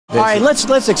All right,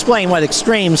 let's explain what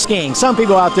extreme skiing. Some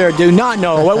people out there do not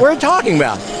know what we're talking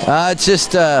about. It's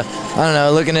just, I don't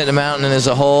know, looking at the mountain as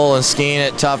a whole and skiing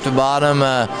it top to bottom.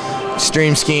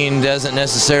 Extreme skiing doesn't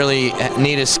necessarily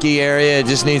need a ski area. It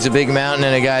just needs a big mountain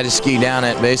and a guy to ski down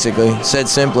it, basically, said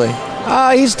simply.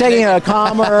 He's taking a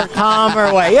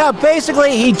calmer way. Yeah,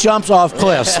 basically he jumps off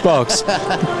cliffs, folks.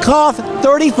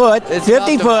 30-foot,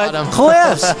 50-foot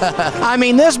cliffs. I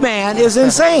mean, this man is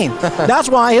insane. That's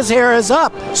why his hair is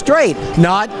up, straight,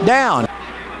 not down.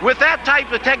 With that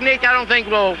type of technique, I don't think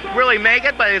we'll really make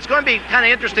it, but it's going to be kind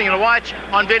of interesting to watch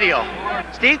on video.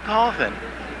 Steve Coffin,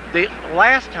 the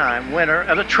last time winner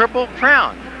of the Triple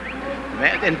Crown,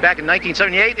 back in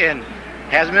 1978, and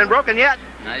hasn't been broken yet.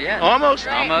 Not yet. Almost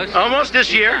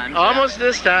this year. Times, almost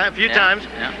this time. A few times.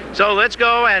 Yeah. So let's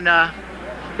go and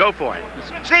go for it.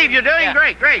 Steve, you're doing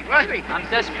great. I'm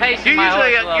just pacing my horse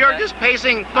a little You're bit. just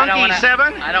pacing funky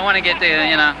 7. I don't want to get to,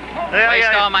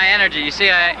 waste all my energy. You see,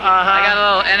 I got a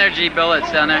little energy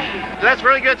bullets down there. That's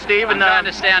really good, Steve. I'm trying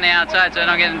to stay on the outside so I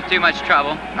don't get in too much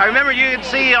trouble. I remember you could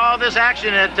see all this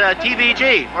action at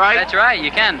TVG, right? That's right, you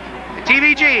can.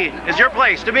 TVG is your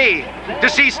place to be, to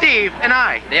see Steve and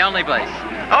I. The only place.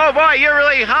 Oh boy, you're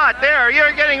really hot there.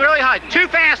 You're getting really hot. Too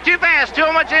fast, too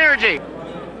much energy.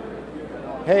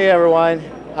 Hey everyone,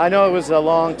 I know it was a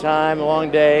long time, a long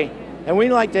day, and we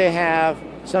like to have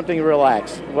something to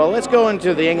relax. Well, let's go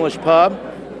into the English pub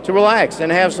to relax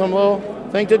and have some little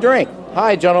thing to drink.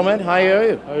 Hi gentlemen, how are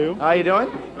you? How are you? How are you doing?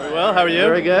 Very well, how are you?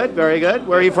 Very good, very good.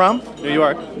 Where are you from? New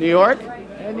York. New York?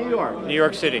 And New York. New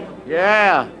York City.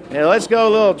 Yeah, let's go a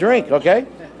little drink, okay?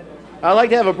 I'd like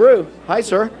to have a brew. Hi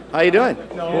sir, how you doing?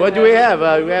 What do we have?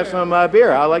 We have some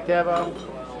beer. I'd like to have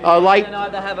a light. You can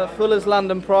either have a Fuller's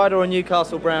London Pride or a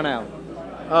Newcastle Brown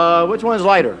Ale. Which one's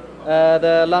lighter?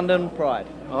 The London Pride.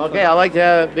 Okay, I like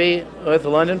to be with the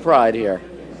London Pride here.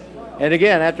 And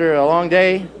again, after a long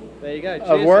day there you go.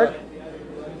 of work,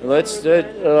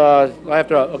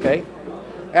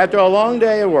 after a long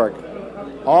day of work,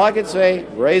 all I can say,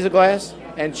 raise a glass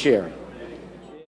and cheer.